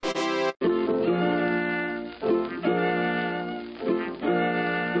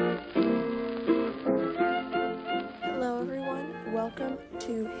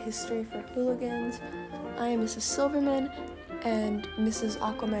History for Hooligans. I am Mrs. Silverman, and Mrs.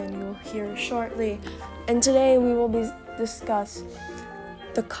 Aquaman you'll hear shortly. And today we will discuss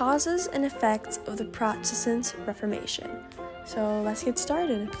the causes and effects of the Protestant Reformation. So let's get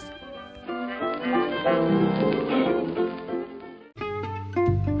started.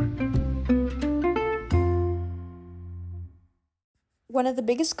 One of the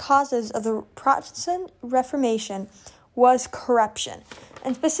biggest causes of the Protestant Reformation was corruption,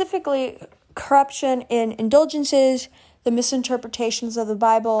 and specifically corruption in indulgences, the misinterpretations of the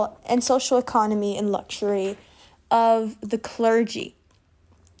Bible, and social economy and luxury of the clergy.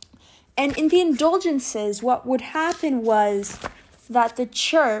 And in the indulgences, what would happen was that the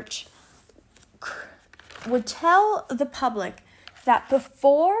church would tell the public that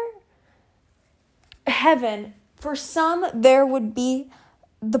before heaven, for some, there would be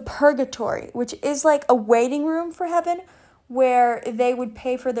the purgatory, which is like a waiting room for heaven, where they would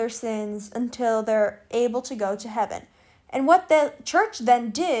pay for their sins until they're able to go to heaven. And what the church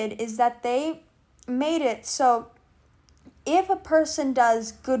then did is that they made it so if a person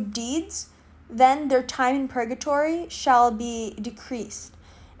does good deeds, then their time in purgatory shall be decreased.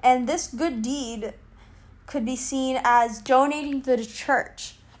 And this good deed could be seen as donating to the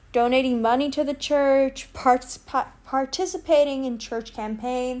church, donating money to the church, participating in church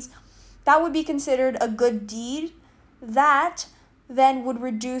campaigns. That would be considered a good deed that then would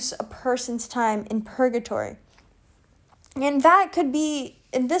reduce a person's time in purgatory. And that could be,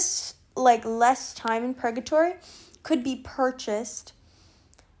 in this less time in purgatory, could be purchased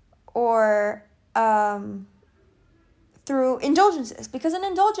or through indulgences, because an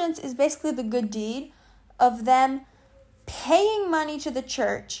indulgence is basically the good deed of them paying money to the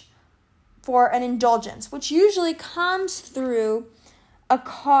church for an indulgence, which usually comes through a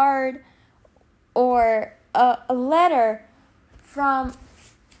card or a letter from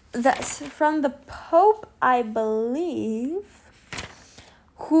the Pope, I believe,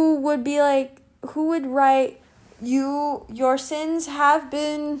 who would write, your sins have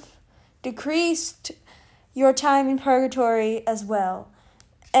been decreased, your time in purgatory as well.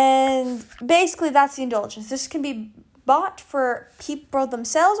 And basically that's the indulgence. This can be bought for people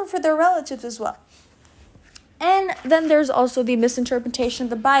themselves or for their relatives as well. And then there's also the misinterpretation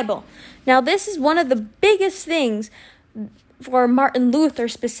of the Bible. Now, this is one of the biggest things for Martin Luther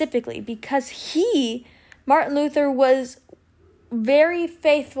specifically, because Martin Luther was very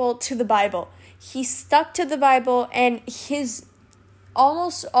faithful to the Bible. He stuck to the Bible, and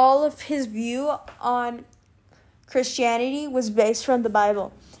almost all of his view on Christianity was based from the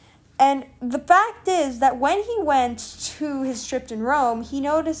Bible. And the fact is that when he went to his trip in Rome, he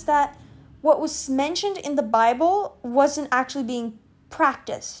noticed that what was mentioned in the Bible wasn't actually being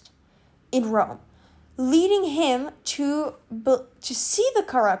practiced in Rome, leading him to see the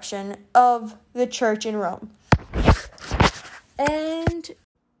corruption of the church in Rome. And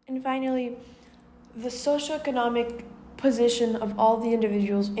finally, the socioeconomic position of all the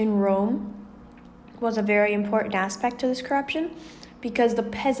individuals in Rome was a very important aspect to this corruption, because the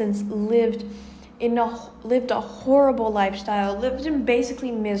peasants lived a horrible lifestyle, lived in basically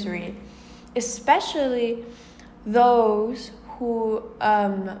misery, especially those who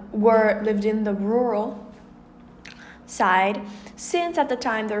lived in the rural side, since at the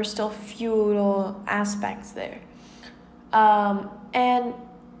time there were still feudal aspects there. And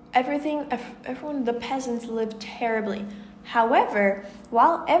the peasants lived terribly. However,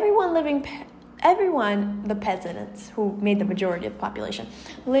 while the peasants, who made the majority of the population,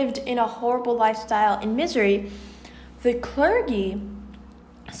 lived in a horrible lifestyle in misery, the clergy,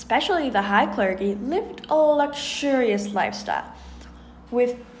 especially the high clergy, lived a luxurious lifestyle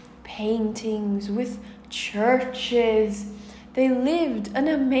with paintings, with churches. They lived an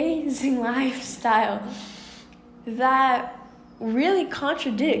amazing lifestyle that really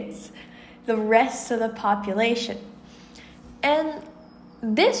contradicts the rest of the population. And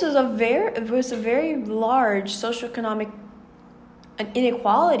this was a very large socioeconomic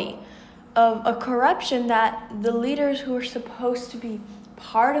inequality of a corruption that the leaders who were supposed to be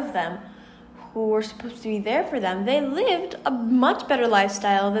part of them, who were supposed to be there for them, they lived a much better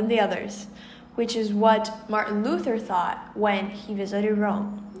lifestyle than the others, which is what Martin Luther thought when he visited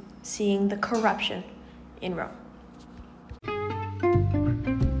Rome, seeing the corruption in Rome.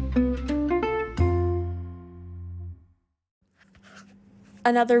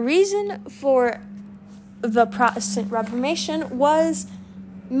 Another reason for the Protestant Reformation was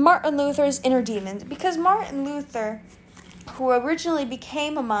Martin Luther's inner demons, because Martin Luther, who originally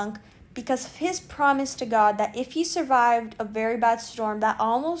became a monk because of his promise to God that if he survived a very bad storm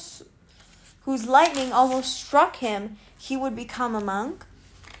whose lightning almost struck him, he would become a monk.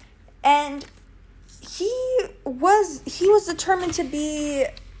 And he was determined to be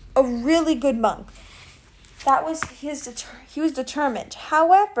a really good monk. That was he was determined.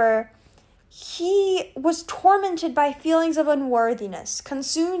 However, he was tormented by feelings of unworthiness,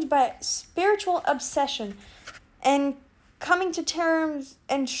 consumed by spiritual obsession, and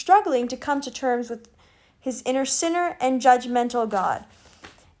struggling to come to terms with his inner sinner and judgmental God.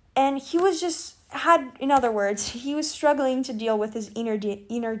 And he was in other words, he was struggling to deal with his inner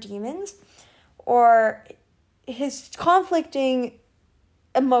demons, or his conflicting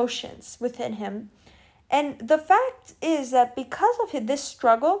emotions within him. And the fact is that because of this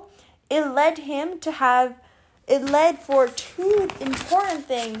struggle, it led for two important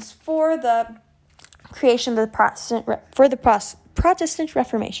things for the creation of the Protestant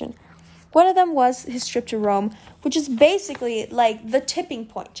Reformation. One of them was his trip to Rome, which is basically like the tipping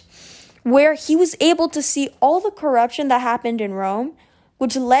point, where he was able to see all the corruption that happened in Rome,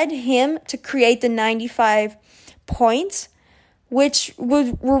 which led him to create the 95 points, which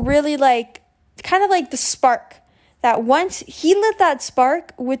were really kind of like the spark. That once he lit that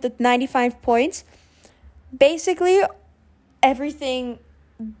spark with the 95 points, basically everything,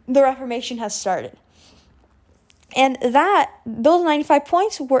 the Reformation has started. And those 95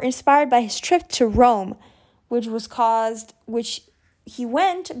 points were inspired by his trip to Rome, which he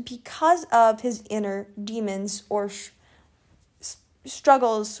went because of his inner demons, or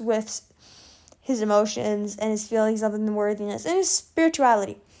struggles with his emotions and his feelings of unworthiness and his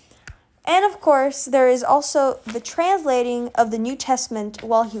spirituality. And of course, there is also the translating of the New Testament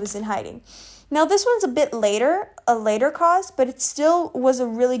while he was in hiding. Now, this one's a later cause, but it still was a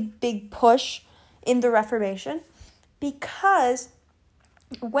really big push in the Reformation, because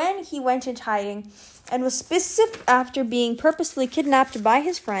when he went into hiding and was specific after being purposely kidnapped by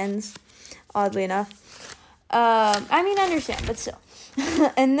his friends, oddly enough, I understand, but still.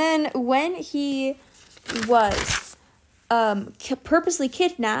 And then when he was purposely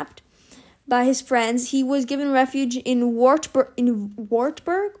kidnapped by his friends, he was given refuge in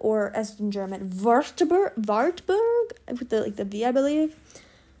Wartburg, or as in German, Wartburg, with the V, I believe,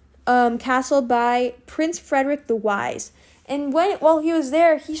 castle by Prince Frederick the Wise. And while he was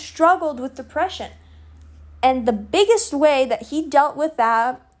there, he struggled with depression. And the biggest way that he dealt with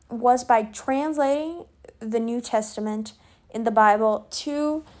that was by translating the New Testament in the Bible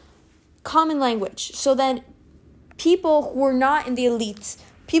to common language. So then people who were not in the elites,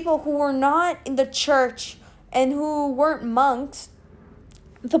 people who were not in the church and who weren't monks,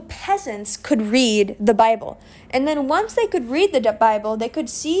 the peasants could read the Bible. And then once they could read the Bible, they could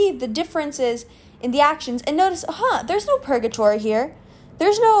see the differences in the actions and notice, there's no purgatory here.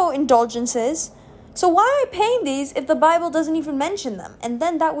 There's no indulgences. So why am I paying these if the Bible doesn't even mention them? And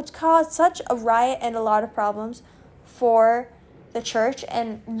then that would cause such a riot and a lot of problems for the church,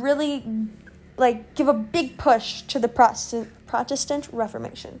 and really give a big push to the Protestant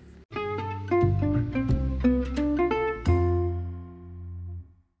Reformation.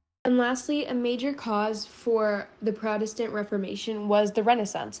 And lastly, a major cause for the Protestant Reformation was the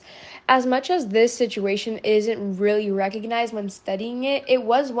Renaissance. As much as this situation isn't really recognized when studying it, it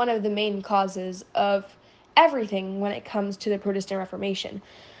was one of the main causes of everything when it comes to the Protestant Reformation.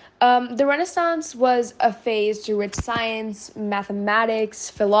 The Renaissance was a phase through which science, mathematics,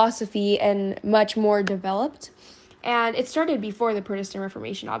 philosophy, and much more developed. And it started before the Protestant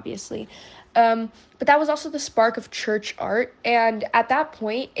Reformation, obviously. But that was also the spark of church art. And at that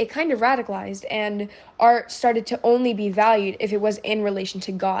point, it kind of radicalized, and art started to only be valued if it was in relation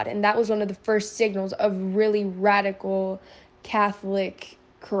to God. And that was one of the first signals of really radical Catholic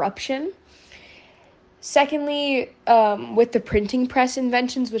corruption. Secondly, with the printing press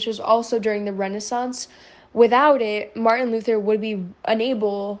inventions, which was also during the Renaissance, without it, Martin Luther would be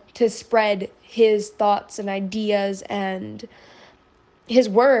unable to spread his thoughts and ideas and his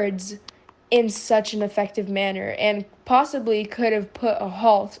words in such an effective manner, and possibly could have put a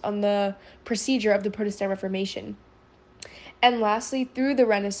halt on the procedure of the Protestant Reformation. And lastly, through the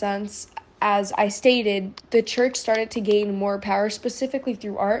Renaissance, as I stated, the church started to gain more power, specifically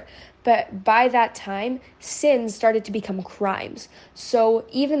through art, but by that time, sins started to become crimes. So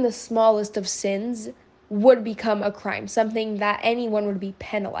even the smallest of sins would become a crime, something that anyone would be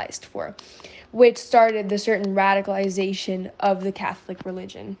penalized for, which started the certain radicalization of the Catholic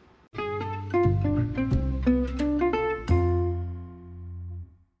religion.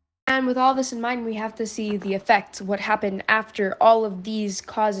 And with all this in mind, we have to see the effects, what happened after all of these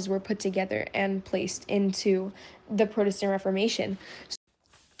causes were put together and placed into the Protestant Reformation.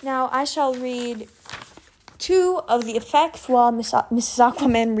 Now, I shall read two of the effects while Mrs.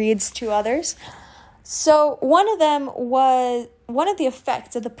 Aquaman reads two others. So one of them one of the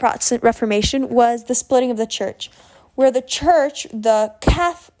effects of the Protestant Reformation was the splitting of the church, where the church, the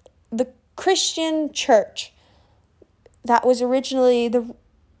Christian church, that was originally the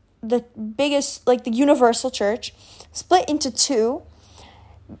biggest, like the universal church, split into two.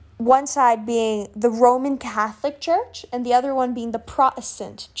 One side being the Roman Catholic Church and the other one being the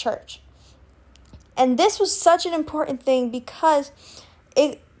Protestant Church. And this was such an important thing because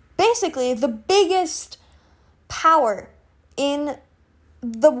it basically the biggest power in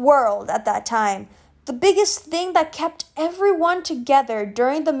the world at that time, the biggest thing that kept everyone together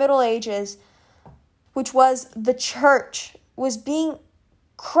during the Middle Ages, which was the church, was being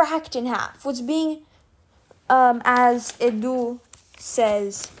cracked in half, was being, as Edu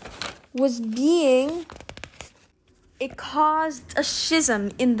says, it caused a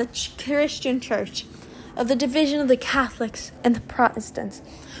schism in the Christian church of the division of the Catholics and the Protestants,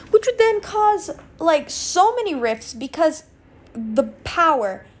 which would then cause so many rifts because the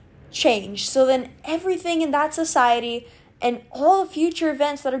power changed. So then everything in that society and all the future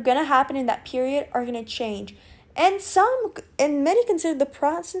events that are going to happen in that period are going to change. And many consider the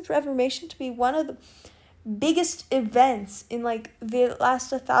Protestant Reformation to be one of the biggest events in the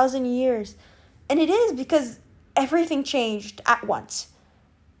last 1,000 years. And it is because everything changed at once.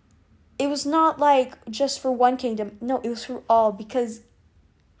 It was not just for one kingdom. No, it was for all, because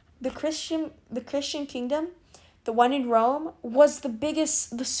the Christian kingdom, the one in Rome, was the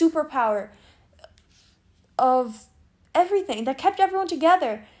superpower of everything that kept everyone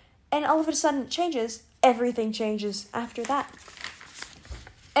together. And all of a sudden it changes. Everything changes after that.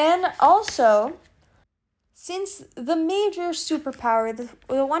 And also, since the major superpower,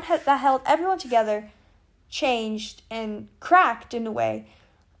 the one that held everyone together, changed and cracked in a way,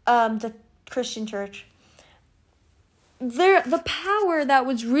 the Christian church, the power that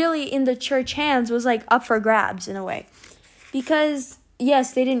was really in the church hands was up for grabs in a way. Because,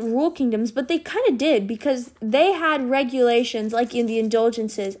 yes, they didn't rule kingdoms, but they kind of did, because they had regulations, like in the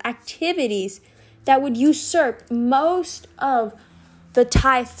indulgences, activities that would usurp most of the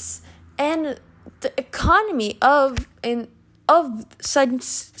tithes and the economy of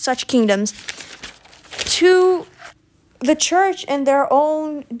such kingdoms to the church and their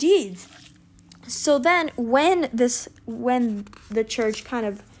own deeds. So then when the church kind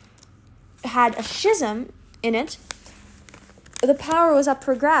of had a schism in it, the power was up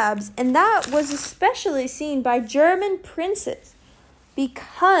for grabs. And that was especially seen by German princes,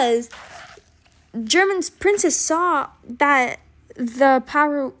 because German princes saw that the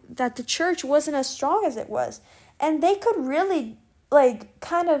power, that the church wasn't as strong as it was. And they could really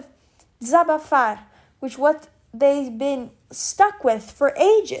kind of zabafar, which what they've been stuck with for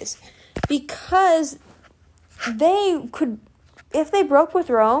ages. Because they could, if they broke with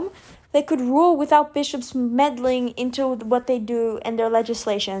Rome, they could rule without bishops meddling into what they do and their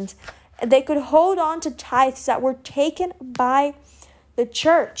legislations. They could hold on to tithes that were taken by the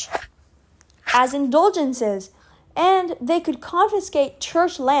church as indulgences. And they could confiscate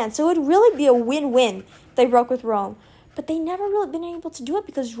church land. So it would really be a win-win if they broke with Rome. But they never really been able to do it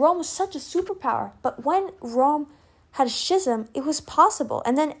because Rome was such a superpower. But when Rome had a schism, it was possible.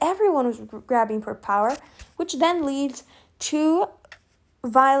 And then everyone was grabbing for power, which then leads to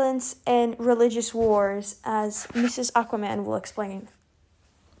violence and religious wars, as Mrs. Aquaman will explain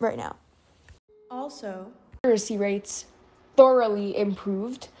right now. Also, literacy rates thoroughly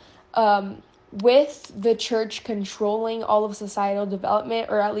improved, with the church controlling all of societal development,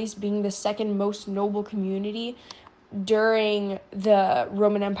 or at least being the second most noble community during the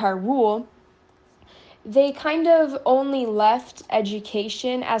Roman Empire rule. They kind of only left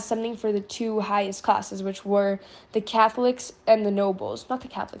education as something for the two highest classes, which were the Catholics and the nobles. Not the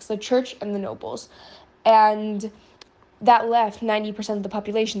Catholics, the church and the nobles. And that left 90% of the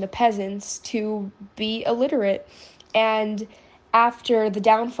population, the peasants, to be illiterate. And after the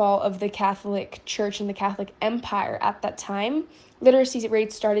downfall of the Catholic Church and the Catholic Empire at that time, literacy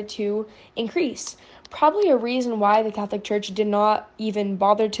rates started to increase. Probably a reason why the Catholic Church did not even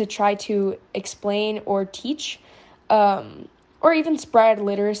bother to try to explain or teach or even spread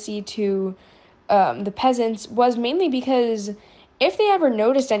literacy to the peasants was mainly because if they ever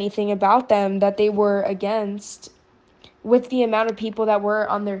noticed anything about them that they were against, with the amount of people that were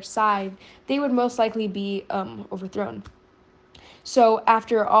on their side, they would most likely be overthrown. So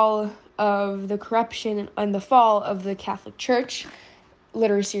after all of the corruption and the fall of the Catholic Church,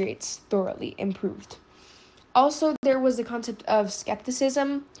 literacy rates thoroughly improved. Also, there was the concept of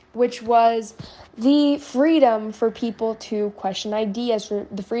skepticism, which was the freedom for people to question ideas, for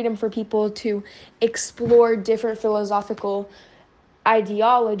the freedom for people to explore different philosophical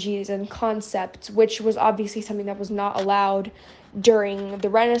ideologies and concepts, which was obviously something that was not allowed during the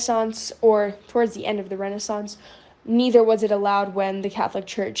Renaissance or towards the end of the Renaissance. Neither was it allowed when the Catholic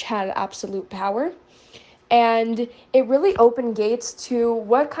Church had absolute power. And it really opened gates to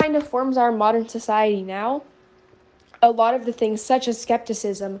what kind of forms our modern society now. A lot of the things, such as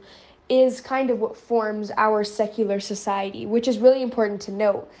skepticism, is kind of what forms our secular society, which is really important to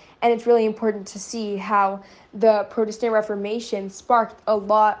note. And it's really important to see how the Protestant Reformation sparked a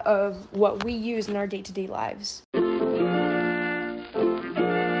lot of what we use in our day-to-day lives.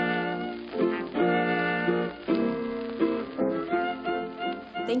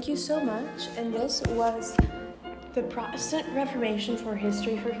 Thank you so much, and this was the Protestant Reformation for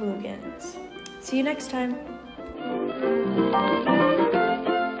History for Hooligans. See you next time.